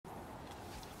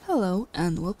Hello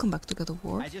and welcome back to God of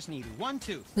War. I just need one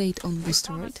tooth. Played on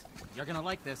Boosteroid. You're gonna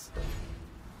like this.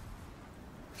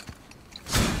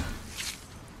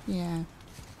 Yeah.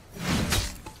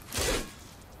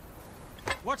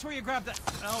 Watch where you grab that.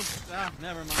 Oh,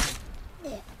 never mind.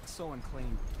 Oh, so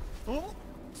unclean. Oh,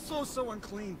 so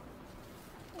unclean.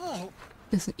 Oh.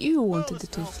 Listen, you wanted the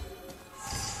tooth.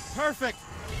 Perfect.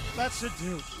 That should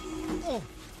do. Oh.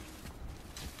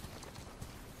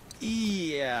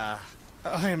 Yeah.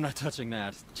 I am not touching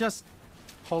that. Just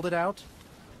hold it out.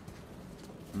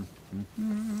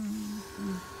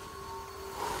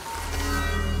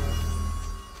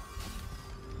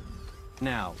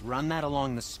 Now, run that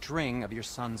along the string of your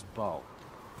son's bow.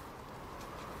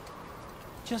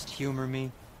 Just humor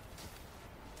me.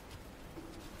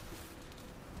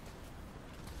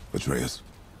 Atreus,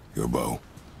 your bow.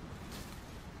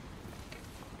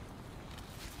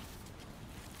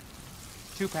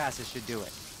 Two passes should do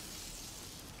it.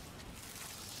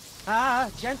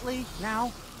 Gently,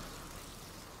 now.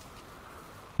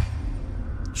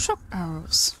 Shock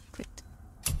arrows. Great.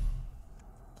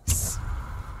 Yes.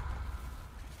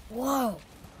 Whoa.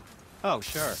 Oh,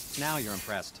 sure. Now you're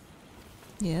impressed.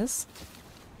 Yes.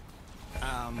 Oh,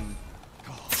 how do I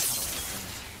explain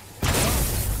it?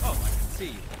 Oh, I can see.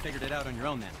 You figured it out on your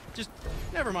own then. Just,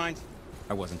 never mind.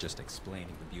 I wasn't just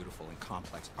explaining the beautiful and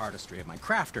complex artistry of my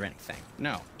craft or anything.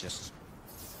 No, just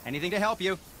anything to help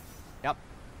you. Yep.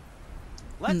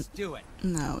 Let's do it.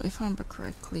 Now, if I remember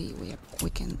correctly, we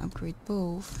can upgrade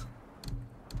both.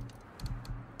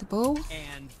 The bow.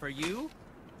 And for you?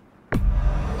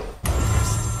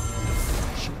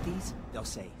 Shoot these, they'll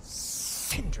say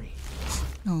Sindri.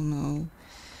 Oh no.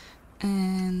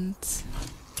 And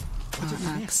What's it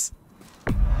axe.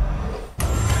 Bad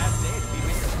day to be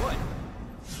made of wood.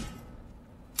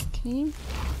 Okay.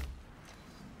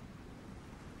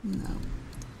 No.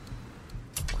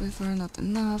 Quiver, not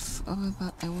enough. Oh,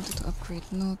 but I wanted to upgrade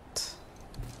not.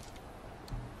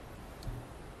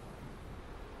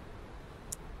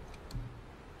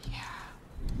 Yeah.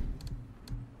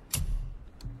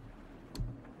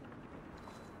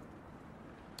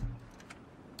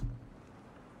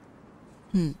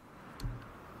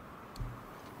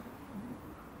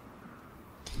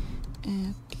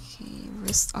 Okay,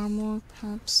 wrist armor,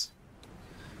 perhaps.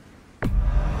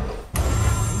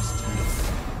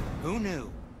 Who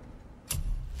knew?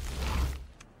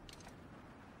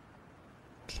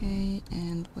 Okay,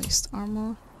 and waist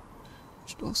armor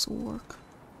should also work.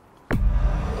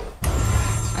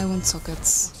 I want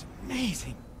sockets. Looks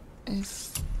amazing.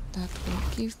 If that will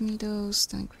give me those,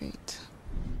 then great.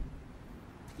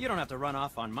 You don't have to run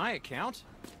off on my account.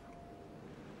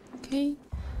 Okay.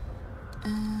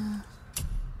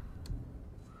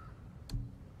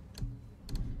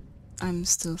 I'm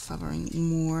still favoring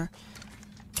more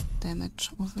damage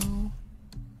overall.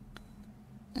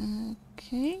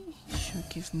 Okay, should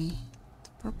give me the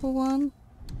purple one.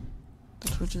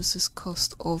 That reduces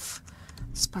cost of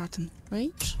Spartan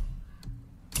Rage.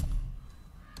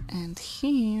 And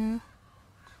here...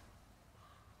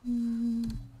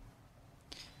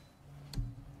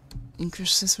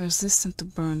 increases resistance to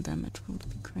burn damage would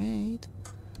be great.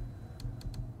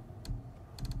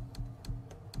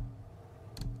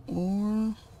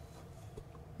 Or...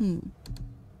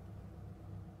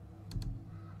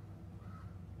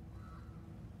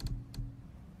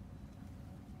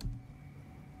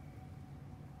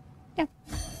 yeah,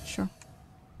 sure.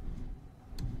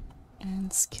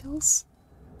 And skills.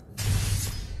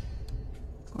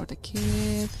 For the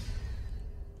kid.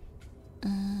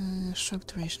 Shock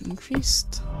duration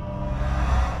increased.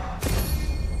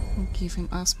 We'll give him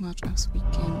as much as we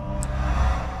can.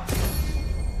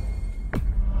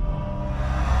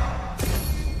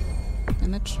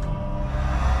 Damage.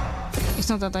 It's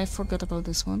not that I forgot about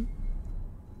this one.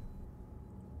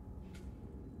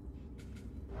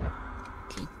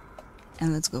 Okay,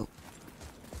 and let's go.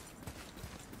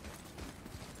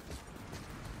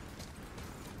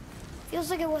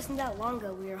 Feels like it wasn't that long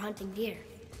ago we were hunting deer.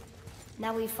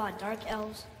 Now we fought dark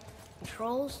elves, and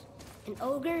trolls, and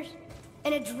ogres,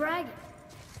 and a dragon.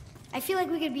 I feel like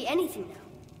we could be anything now.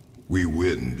 We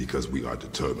win because we are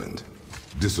determined,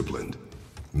 disciplined,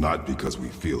 not because we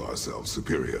feel ourselves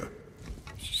superior.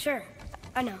 Sure,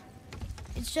 I know.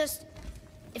 It's just,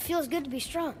 it feels good to be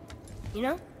strong, you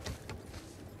know?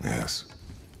 Yes,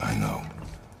 I know.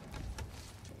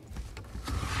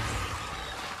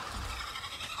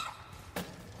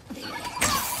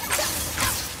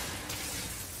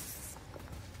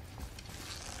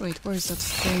 Wait, where is that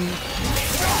thing?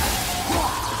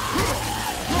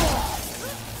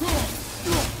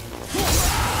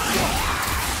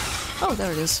 Oh,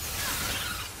 there it is.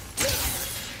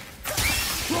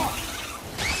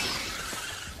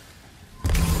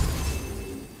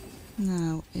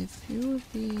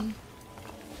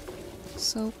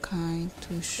 so kind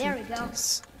to shoot There we go.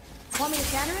 this. Want me to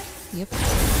shatter it? Yep.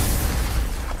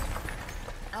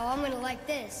 Oh, I'm gonna like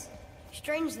this.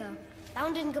 Strange though. That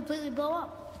one didn't completely blow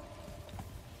up.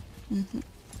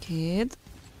 Kid.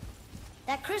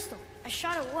 That crystal, I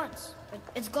shot it once, but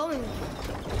it's glowing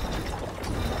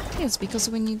again. Yes, because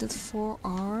we needed for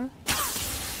our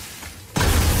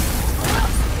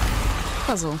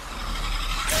puzzle.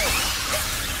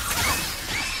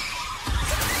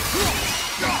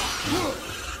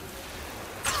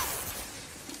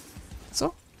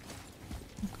 So?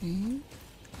 Okay.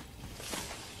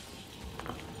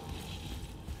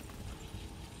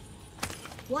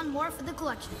 One more for the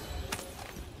collection.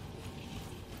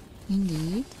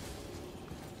 Indeed.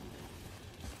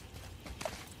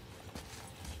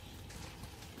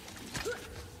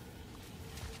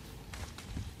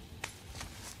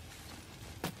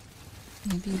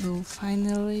 Maybe we'll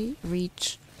finally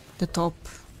reach the top.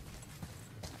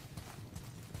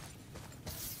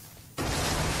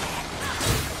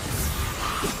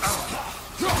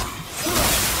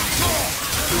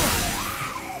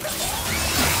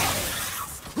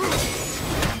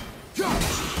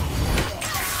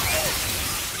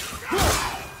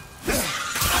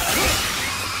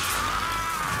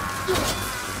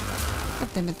 God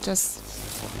damn it, just...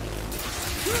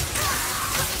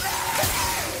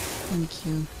 Thank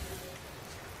you.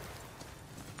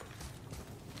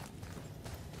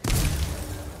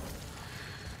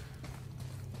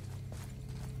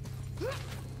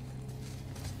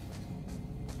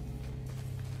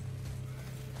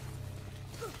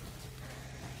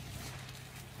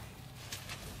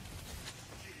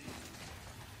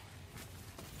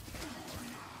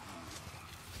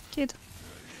 Kid.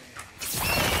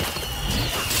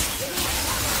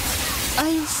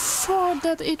 I thought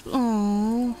that it...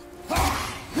 Oh.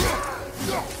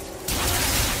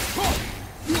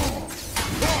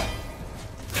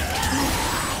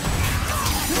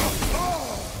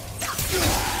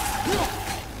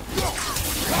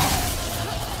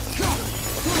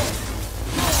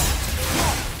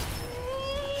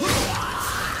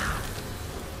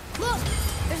 Look!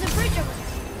 There's a bridge over there.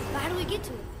 But how do we get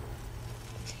to it?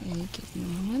 Okay, give me a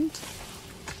moment.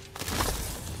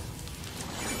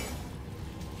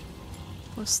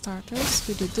 For starters,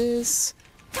 we do this,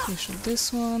 we shoot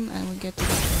this one, and we get to the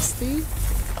SD.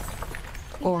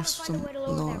 We Or gotta find some a way to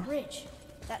lower lore. that bridge.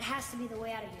 That has to be the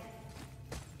way out of here.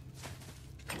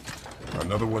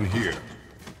 Another one here.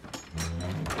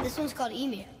 This one's called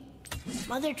Emir.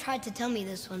 Mother tried to tell me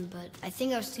this one, but I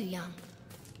think I was too young.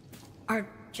 Are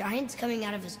giants coming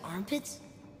out of his armpits?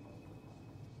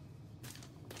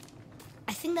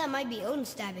 I think that might be Odin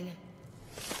stabbing him.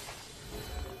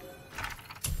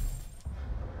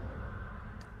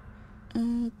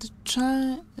 The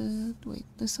giant... wait,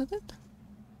 is that it?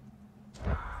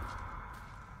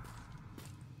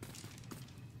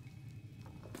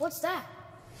 What's that?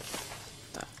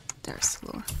 There's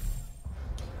the lore.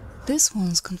 This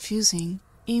one's confusing.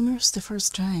 Ymir's the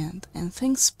first giant, and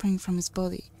things spring from his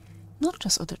body. Not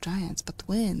just other giants, but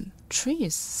wind,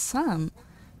 trees, sun,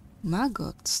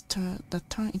 maggots that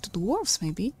turn into dwarves,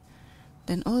 maybe?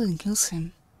 Then Odin kills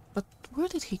him. But where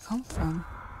did he come from?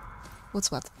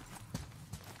 What's what?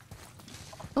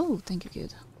 Oh, thank you,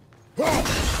 kid.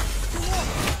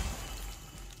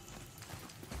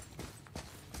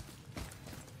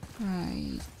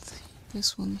 Right,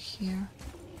 this one here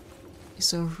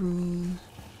is a rune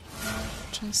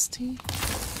chesty.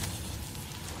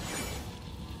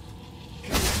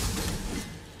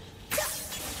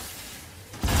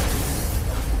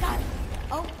 Got it.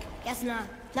 Oh, guess not.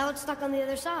 Now it's stuck on the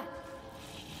other side.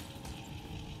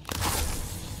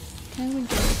 Can we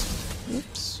get it?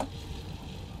 Oops.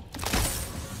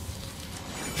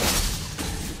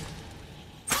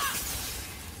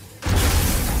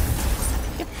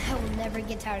 I will never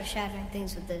get tired of shattering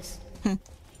things with this.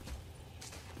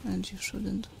 And you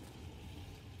shouldn't.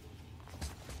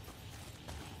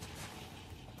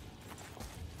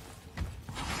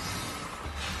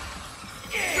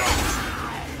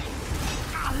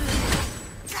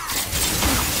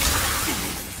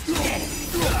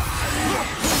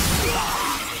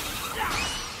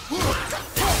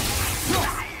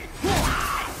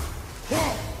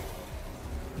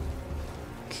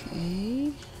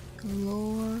 Okay,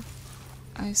 lower.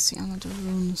 I see another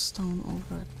rune stone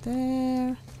over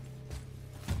there.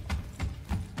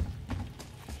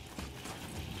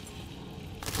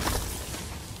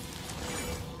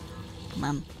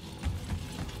 Man.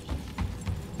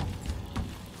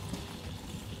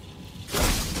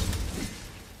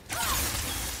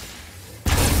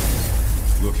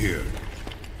 Look here.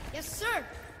 Yes, sir.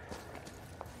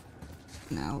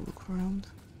 Now look around.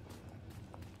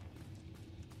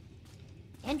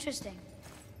 interesting.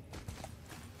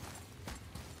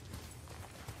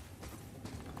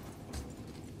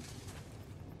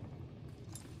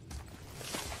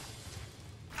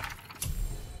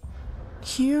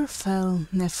 Here fell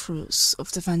Nephrus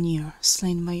of the Vanir,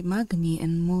 slain by Magni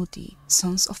and Modi,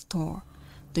 sons of Thor.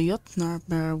 The Jotnar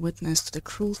bear witness to the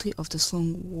cruelty of this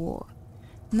long war.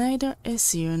 Neither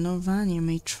Aesir nor Vanir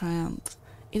may triumph,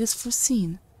 it is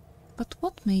foreseen. But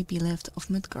what may be left of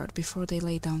Midgard before they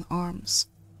lay down arms?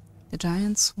 The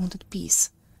giants wanted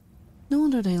peace. No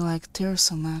wonder they liked Tyr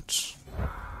so much.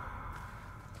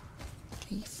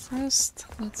 Okay, first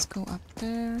let's go up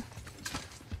there.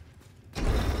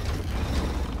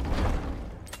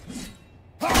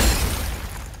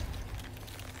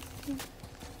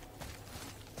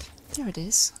 There it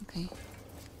is, okay.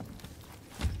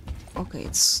 Okay,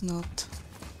 it's not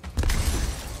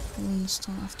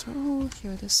Moonstone after all,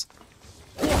 here it is.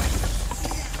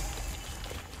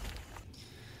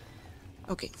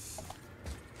 Okay.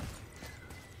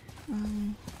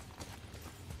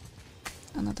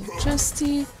 Another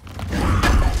chesty.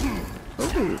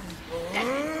 Oh!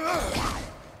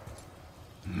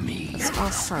 It's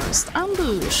our first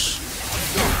ambush!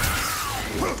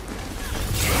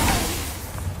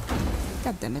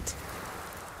 God damn it.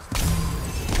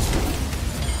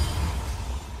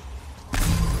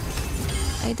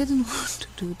 I didn't want to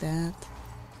do that.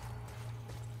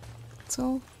 That's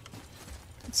all.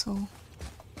 That's all.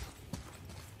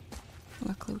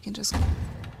 Luckily we can just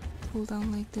pull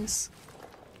down like this.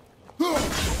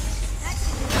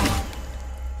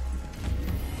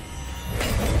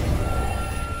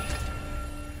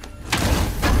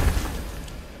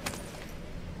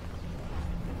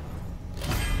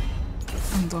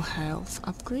 And the health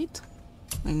upgrade?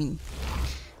 I mean,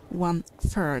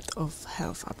 1/3 of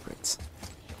health upgrades.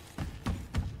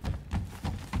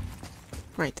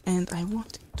 Right, and I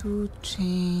wanted to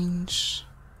change...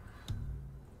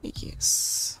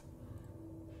 Yes.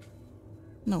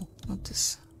 No, not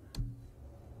this.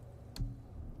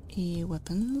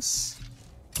 Weapons.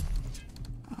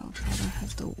 I would rather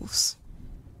have the wolves.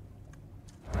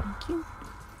 Thank you.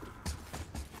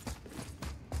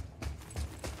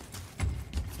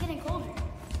 It's getting colder.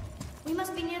 We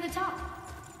must be near the top.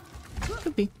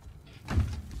 Could be.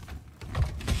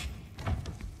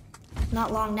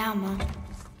 Not long now, Mom.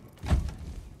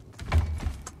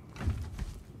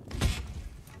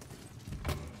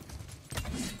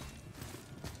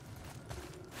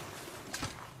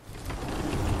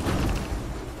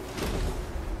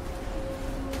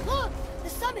 Look! The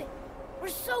summit! We're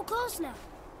so close now.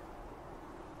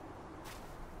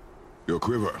 Your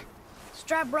quiver.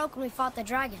 Strap broke when we fought the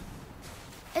dragon.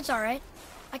 It's alright.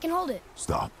 I can hold it.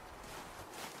 Stop.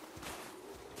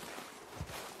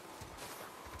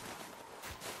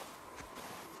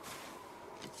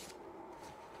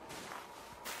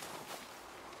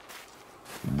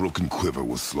 Broken quiver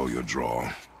will slow your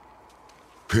draw.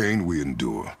 Pain we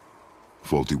endure.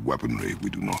 Faulty weaponry we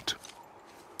do not.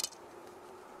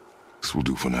 This will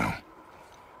do for now.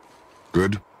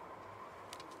 Good?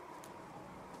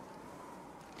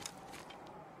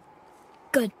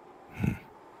 Good.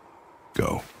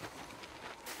 Go.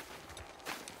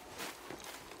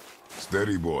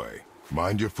 Steady, boy.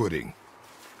 Mind your footing.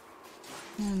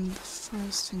 And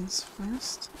first things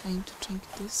first, I need to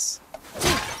check this.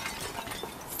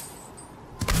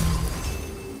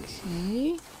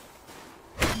 Okay.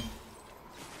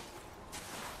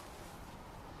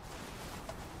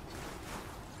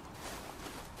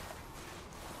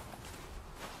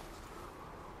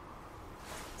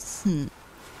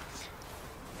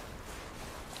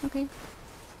 Okay.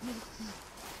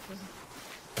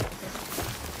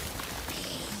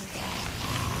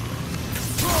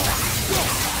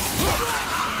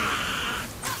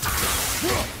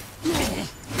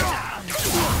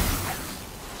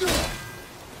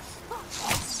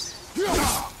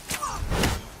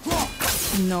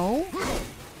 No.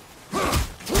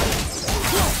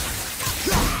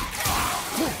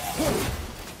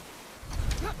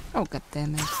 Oh, god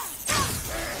damn it.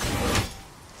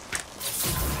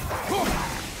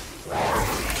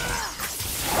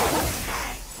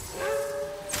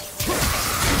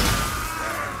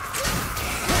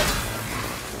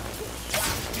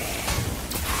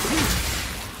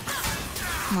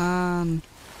 Come on.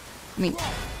 I mean,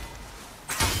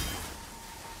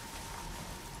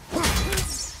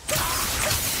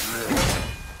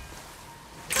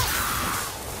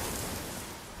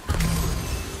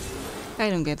 I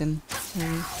don't get him.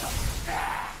 Sorry.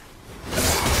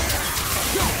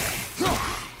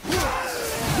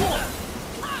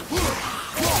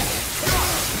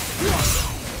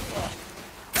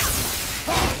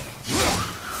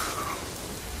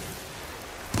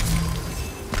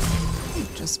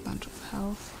 just a bunch of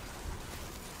health.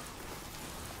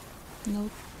 No,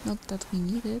 not that we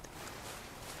need it.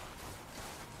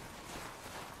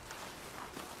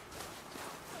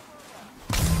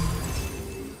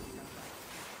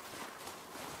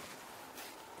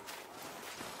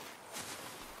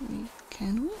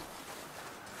 Can we?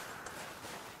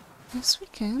 Yes, we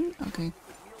can. Okay.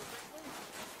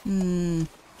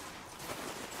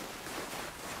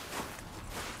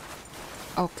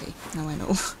 Okay, now I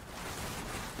know.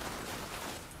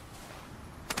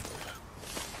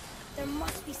 There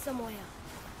must be some way out.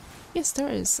 Yes, there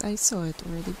is. I saw it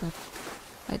already, but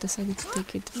I decided to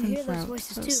take a You different hear those route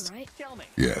voices first. too, right? Tell me.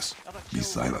 Yes, Are the be chill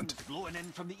silent. winds blowing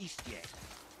in from the east yet?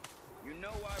 You know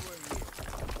why we're here.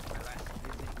 My last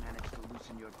visit managed to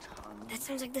loosen your tongue. That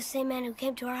sounds like the same man who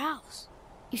came to our house.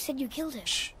 You said you killed him.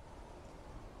 Shh.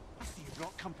 I see you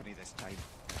brought company this time.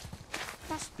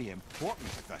 Must be important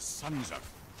if the sons of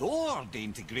Thor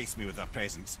deign to grace me with their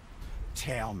presence.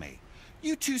 Tell me,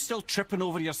 you two still tripping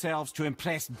over yourselves to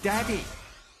impress Daddy?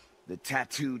 The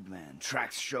tattooed man.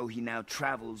 Tracks show he now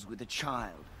travels with a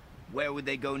child. Where would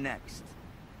they go next?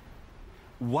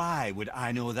 Why would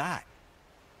I know that?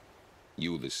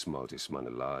 You're the smartest man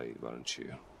alive, aren't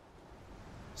you?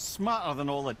 Smarter than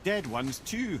all the dead ones,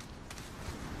 too.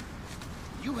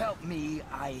 You help me,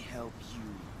 I help you.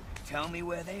 Tell me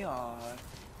where they are,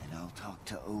 and I'll talk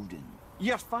to Odin.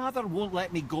 Your father won't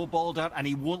let me go, Balder, and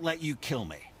he won't let you kill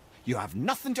me. You have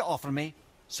nothing to offer me,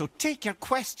 so take your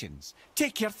questions,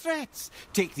 take your threats,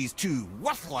 take these two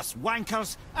worthless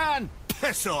wankers, and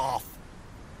piss off!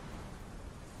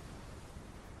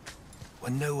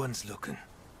 When no one's looking,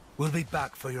 we'll be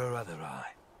back for your other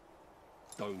eye.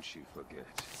 Don't you forget,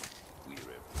 we're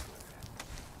everywhere.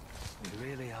 We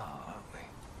really are, aren't we?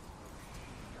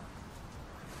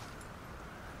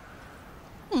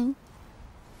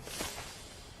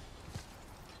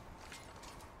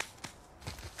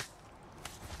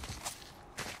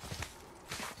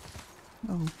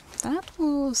 Oh, that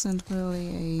wasn't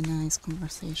really a nice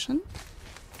conversation.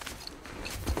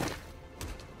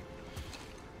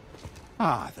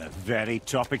 Ah, the very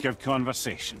topic of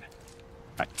conversation.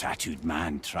 A tattooed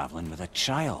man traveling with a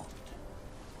child.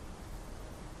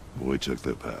 We check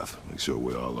their path. Make sure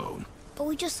we're all alone. But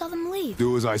we just saw them leave.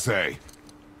 Do as I say.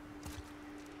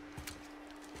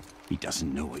 He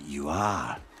doesn't know what you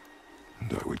are.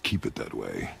 And I would keep it that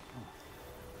way.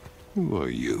 Who are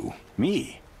you?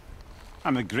 Me?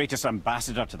 I'm the greatest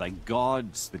ambassador to the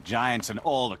gods, the giants, and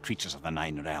all the creatures of the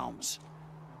Nine Realms.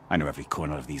 I know every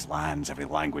corner of these lands, every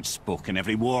language spoken,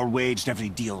 every war waged, every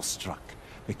deal struck.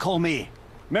 They call me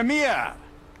Mimir,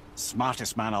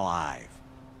 smartest man alive.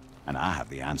 And I have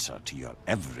the answer to your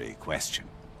every question.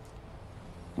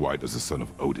 Why does the son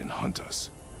of Odin hunt us?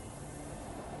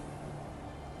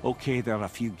 Okay, there are a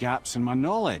few gaps in my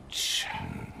knowledge.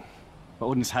 But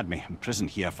Odin's had me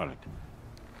imprisoned here for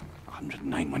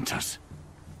 109 winters.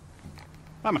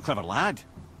 I'm a clever lad.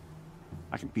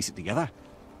 I can piece it together.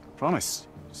 Promise.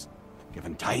 Just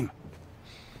given time.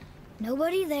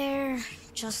 Nobody there,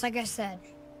 just like I said.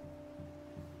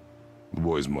 The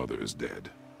boy's mother is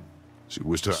dead. She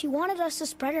wished her... She wanted us to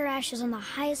spread her ashes on the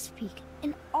highest peak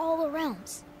in all the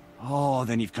realms. Oh,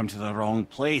 then you've come to the wrong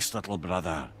place, little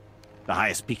brother. The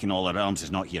highest peak in all the realms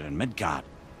is not here in Midgard.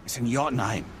 It's in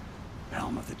Jotunheim,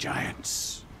 realm of the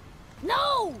giants.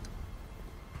 No!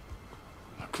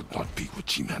 That could not be what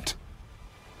she meant.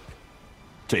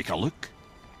 Take a look.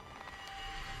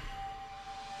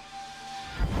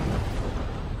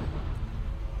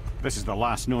 This is the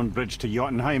last known bridge to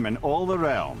Jotunheim in all the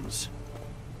realms.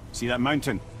 See that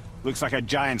mountain? Looks like a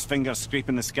giant's finger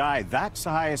scraping the sky. That's the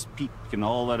highest peak in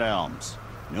all the realms.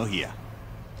 No here.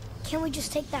 Can't we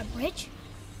just take that bridge?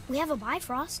 We have a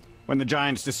Bifrost. When the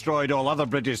giants destroyed all other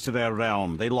bridges to their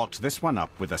realm, they locked this one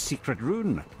up with a secret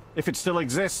rune. If it still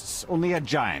exists, only a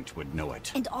giant would know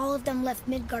it. And all of them left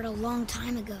Midgard a long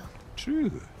time ago.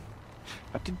 True.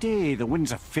 But today, the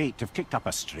winds of fate have kicked up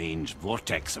a strange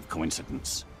vortex of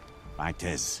coincidence. Fact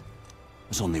is,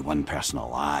 there's only one person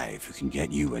alive who can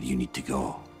get you where you need to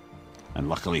go. And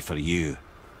luckily for you,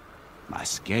 my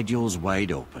schedule's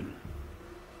wide open.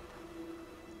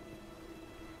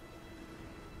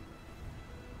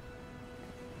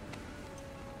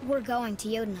 We're going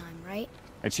to Jotunheim, right?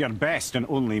 It's your best and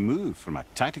only move from a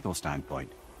tactical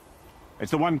standpoint.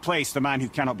 It's the one place the man who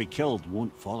cannot be killed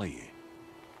won't follow you.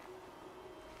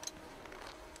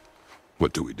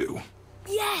 What do we do?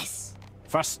 Yes!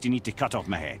 First, you need to cut off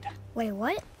my head. Wait,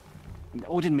 what?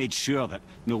 Odin made sure that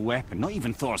no weapon, not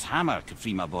even Thor's hammer, could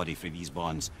free my body from these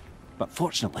bonds. But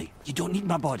fortunately, you don't need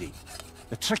my body.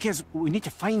 The trick is, we need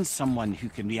to find someone who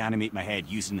can reanimate my head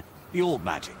using the old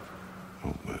magic.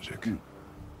 Old magic.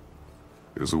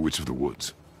 There's a witch of the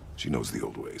woods. She knows the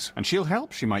old ways. And she'll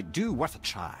help. She might do. Worth a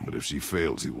try. But if she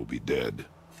fails, he will be dead.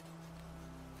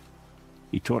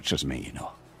 He tortures me, you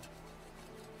know.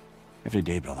 Every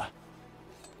day, brother.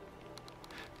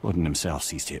 Odin himself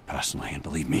sees to it personally, and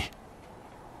believe me,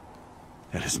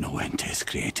 there is no end to his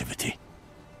creativity.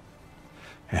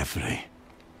 Every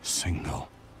single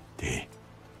day.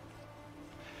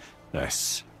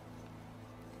 This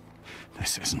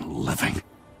isn't living.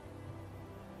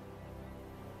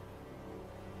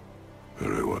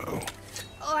 Very well.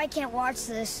 Oh, I can't watch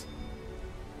this.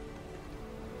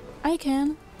 I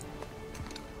can.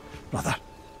 Brother,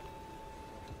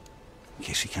 in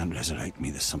case you can't resurrect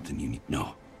me, there's something you need to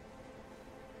know.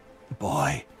 The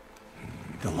boy,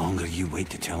 the longer you wait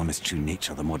to tell him his true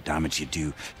nature, the more damage you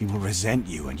do. He will resent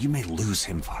you, and you may lose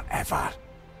him forever.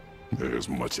 There's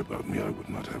much about me I would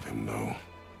not have him know.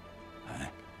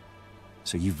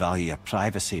 So you value your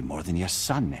privacy more than your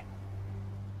son, eh?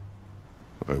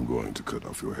 I'm going to cut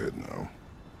off your head now.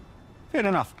 Fair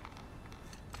enough.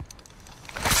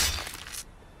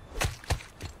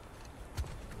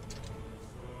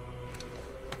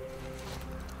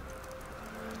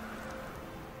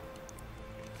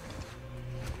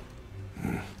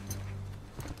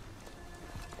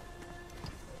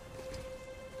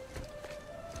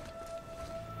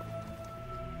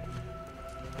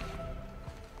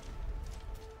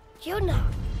 Yona!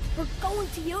 We're going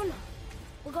to Yona!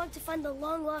 We're going to find the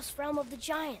long-lost realm of the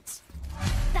giants.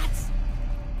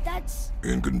 That's...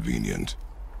 Inconvenient.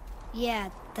 Yeah,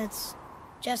 that's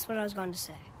just what I was going to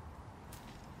say.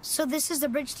 So this is the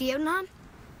bridge to Jotunheim?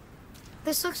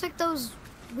 This looks like those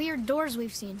weird doors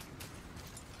we've seen.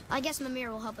 I guess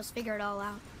Mimir will help us figure it all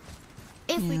out.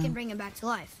 If we can bring him back to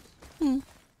life.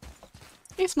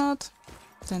 If not,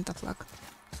 then tough luck.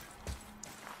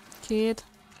 Kid.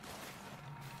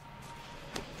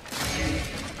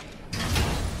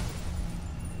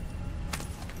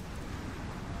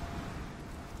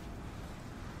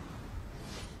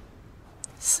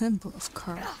 Symbol of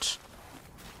courage.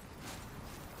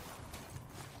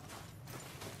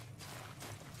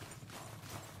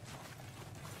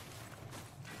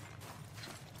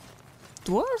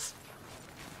 Dwarf?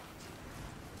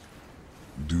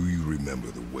 Do you remember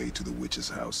the way to the witch's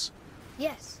house?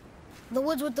 Yes. The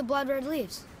woods with the blood-red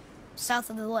leaves. South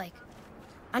of the lake.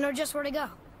 I know just where to go.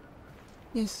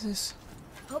 Yes, yes.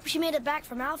 Hope she made it back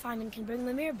from Alfheim and can bring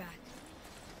Mimir back.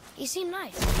 He seemed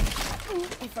nice.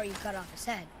 Before you cut off his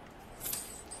head.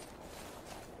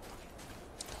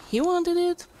 He wanted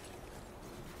it.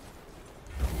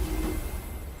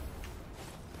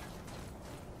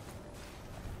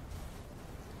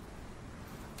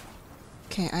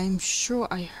 Okay, I'm sure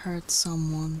I heard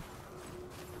someone.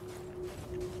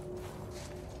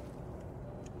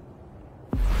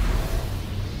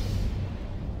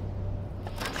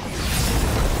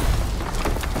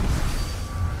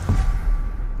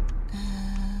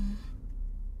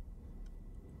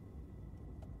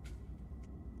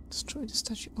 Destroy the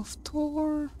statue of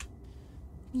Thor.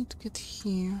 Need to get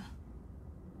here.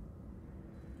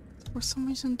 For some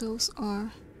reason those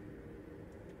are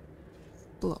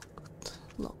blocked,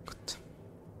 locked.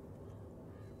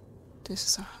 This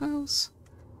is our house.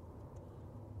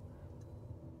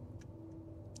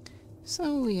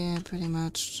 So yeah, pretty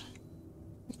much.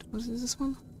 Wait, what is this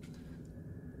one?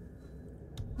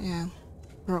 Yeah,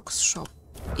 Rock's shop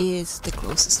is the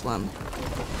closest one.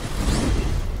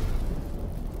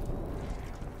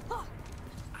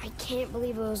 I can't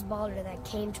believe it was Baldur that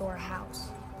came to our house.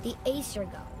 The Aesir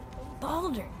god.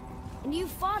 Baldur! And you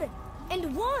fought him!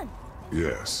 And won!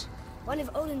 Yes. One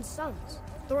of Odin's sons.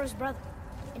 Thor's brother.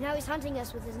 And now he's hunting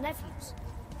us with his nephews.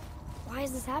 Why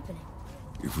is this happening?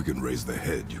 If we can raise the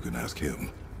head, you can ask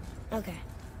him. Okay.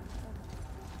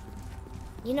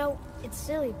 You know, it's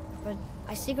silly, but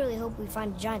I secretly hope we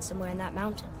find a giant somewhere in that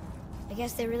mountain. I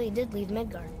guess they really did leave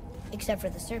Midgard. Except for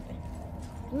the serpent.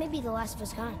 He may be the last of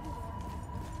his kind.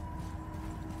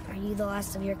 Are you the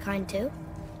last of your kind too?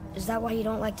 Is that why you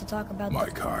don't like to talk about My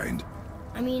kind?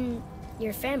 I mean,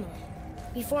 your family.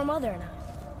 Before Mother and I.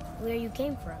 Where you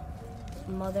came from.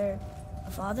 A mother,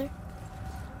 a father?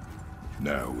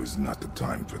 Now is not the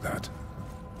time for that.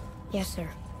 Yes, sir.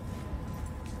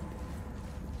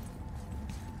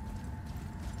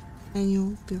 And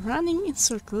you'll be running in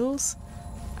circles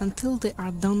until they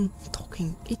are done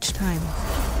talking each time.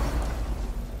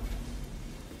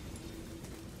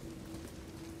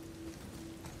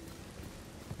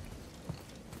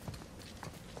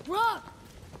 Rock!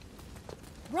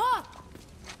 Rock!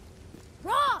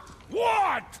 Rock!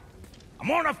 What?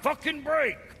 I'm on a fucking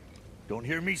break. Don't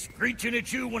hear me screeching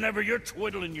at you whenever you're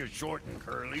twiddling your short and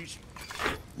curlies.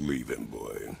 Leave him,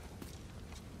 boy.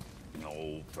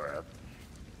 Oh, Fab.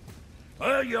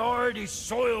 Well, you already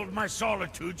soiled my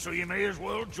solitude, so you may as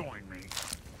well join me.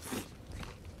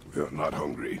 We are not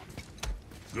hungry.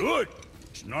 Good.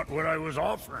 It's not what I was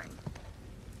offering.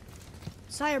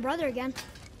 Saw your brother again.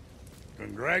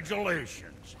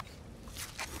 Congratulations.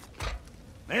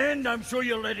 And I'm sure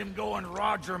you'll let him go and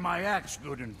roger my axe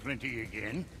good and plenty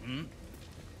again. Hmm?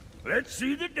 Let's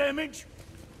see the damage.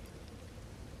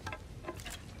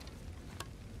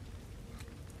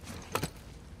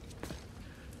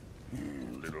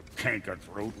 Little canker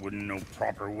throat wouldn't know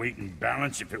proper weight and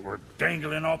balance if it were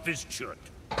dangling off his chut.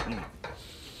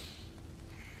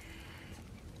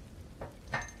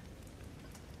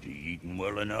 You eating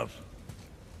well enough?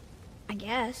 I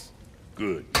guess.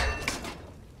 Good.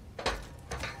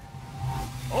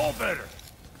 All better.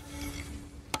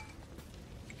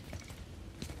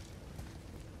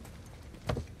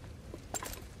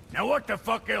 Now what the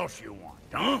fuck else you want,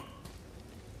 huh?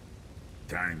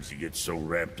 Times he gets so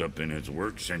wrapped up in his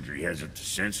work, Sentry hasn't the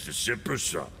sense to sip or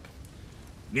sup.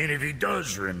 And if he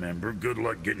does remember, good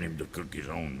luck getting him to cook his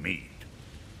own meat.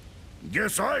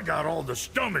 Guess I got all the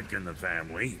stomach in the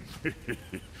family.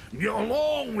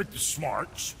 Along with the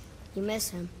smarts. You miss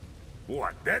him.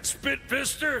 What, that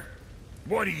spit-fister?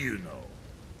 What do you know?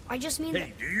 I just mean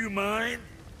Hey, do you mind?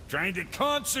 Trying to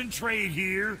concentrate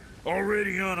here,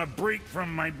 already on a break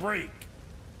from my break.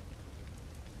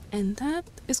 And that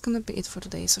is gonna be it for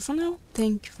today. So for now,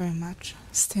 thank you very much.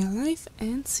 Stay alive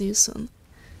and see you soon.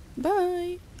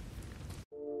 Bye!